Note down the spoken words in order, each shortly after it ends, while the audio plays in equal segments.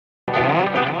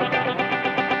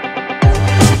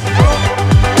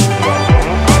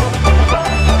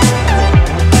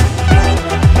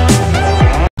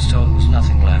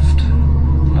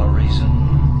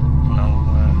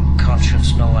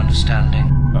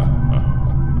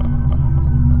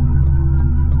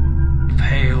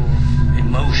Pale,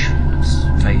 emotionless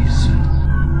face.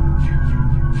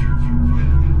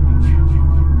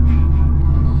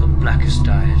 The blackest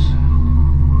eyes.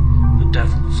 The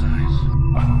devil's eyes.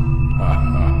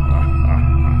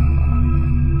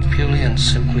 Purely and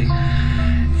simply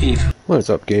evil. What's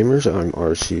up, gamers? I'm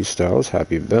Rc Stylez.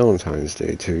 Happy Valentine's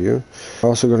Day to you.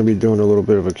 Also going to be doing a little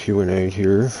bit of a Q&A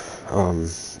here.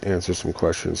 Answer some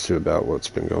questions too about what's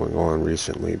been going on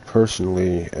recently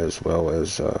personally, as well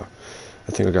as I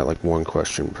think I got like one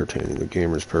question pertaining to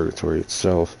Gamers Purgatory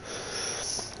itself.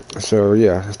 So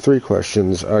yeah, 3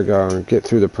 questions. I gotta get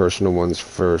through the personal ones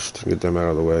first, get them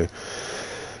out of the way.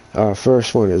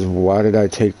 First one is, why did I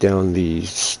take down the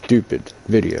stupid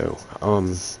video?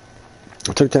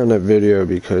 I took down that video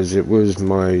because it was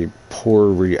my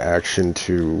poor reaction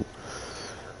to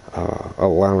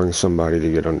allowing somebody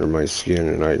to get under my skin,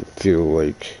 and I feel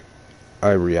like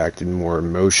I reacted more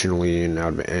emotionally and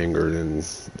out of anger than,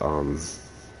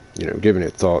 giving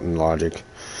it thought and logic.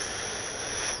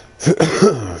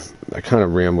 I kind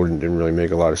of rambled and didn't really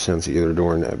make a lot of sense either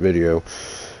during that video.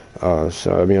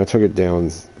 So, I mean, I took it down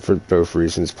for both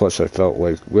reasons. Plus, I felt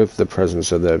like with the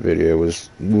presence of that video, it was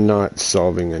not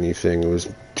solving anything. It was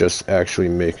just actually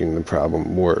making the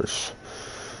problem worse.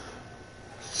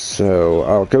 So,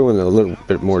 I'll go into a little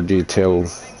bit more detail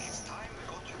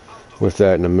with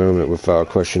that in a moment with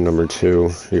question number 2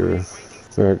 here.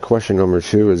 Alright, question number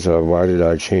 2 is, why did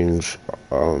I change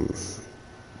Rc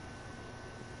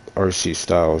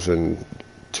Stylez? And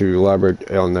to elaborate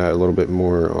on that a little bit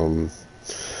more, Rc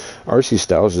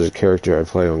Stylez is a character I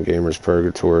play on Gamers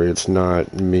Purgatory. It's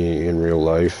not me in real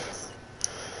life.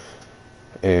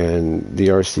 And the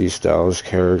Rc Stylez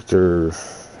character,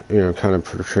 kind of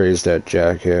portrays that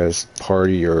jackass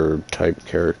partier type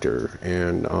character.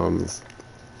 And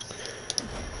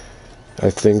I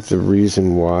think the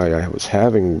reason why I was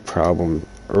having a problem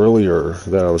earlier,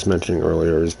 that I was mentioning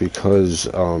earlier, is because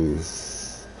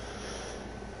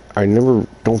I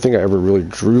don't think I ever really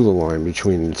drew the line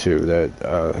between the two. That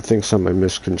I think somebody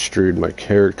misconstrued my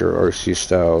character Rc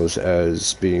Stylez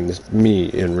as being me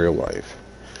in real life,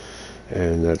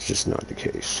 and that's just not the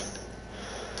case.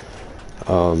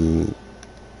 I'm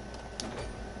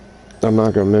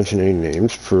not going to mention any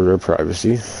names for their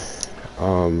privacy,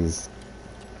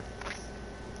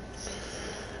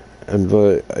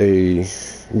 but a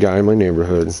guy in my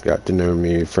neighborhood got to know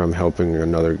me from helping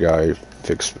another guy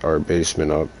fix our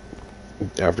basement up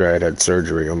after I had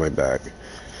surgery on my back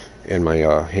and my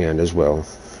hand as well.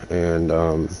 And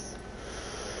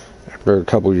after a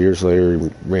couple years later, he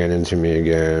ran into me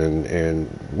again and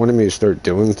wanted me to start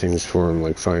doing things for him,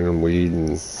 like finding weed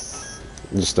and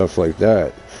stuff like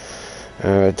that.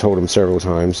 I told him several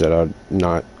times that I'm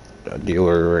not a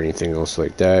dealer or anything else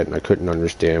like that, and I couldn't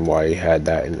understand why he had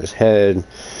that in his head.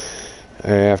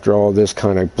 And after all this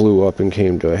kind of blew up and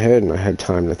came to a head and I had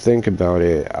time to think about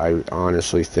it, I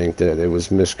honestly think that it was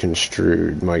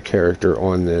misconstrued, my character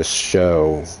on this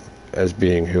show, as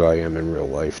being who I am in real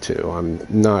life too. I'm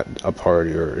not a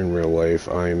partier in real life.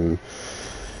 I'm,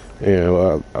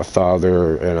 a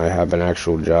father, and I have an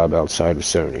actual job outside of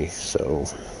Sony. So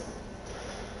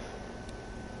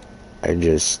I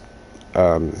just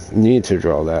need to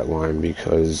draw that line,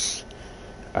 because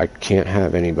I can't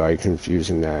have anybody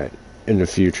confusing that in the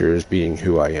future as being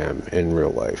who I am in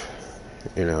real life.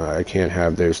 I can't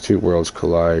have those two worlds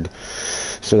collide.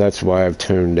 So that's why I've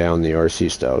toned down the Rc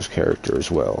Stylez character as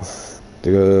well.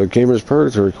 The Gamers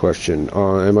Purgatory question,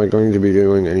 am I going to be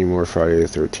doing any more Friday the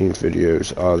 13th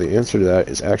videos? The answer to that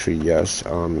is actually yes.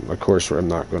 Of course, I'm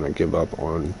not going to give up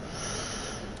on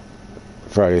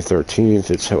Friday the 13th.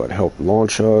 It's how it helped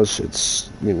launch us. It's,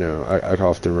 I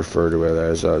often refer to it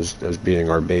as being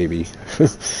our baby,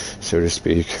 so to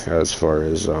speak, as far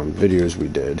as videos we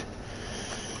did.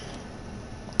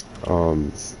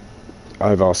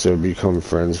 I've also become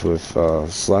friends with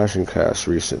Slash and Cast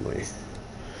recently.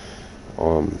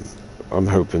 I'm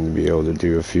hoping to be able to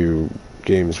do a few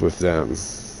games with them.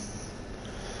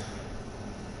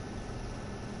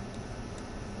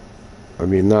 I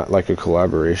mean, not like a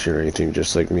collaboration or anything,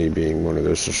 just like me being one of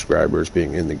those subscribers,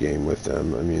 being in the game with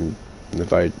them. I mean,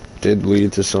 if I did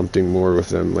lead to something more with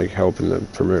them, like helping them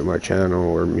promote my channel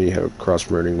or me have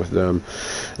cross-promoting with them,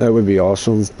 that would be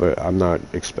awesome, but I'm not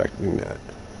expecting that.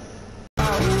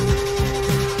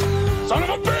 Son of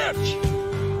a bitch!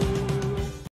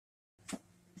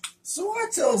 So I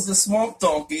tells the swamp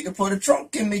donkey to put a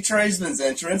trunk in me tradesman's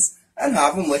entrance and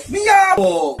have him lick me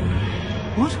apple.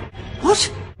 What?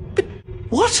 What?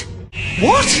 What?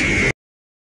 What?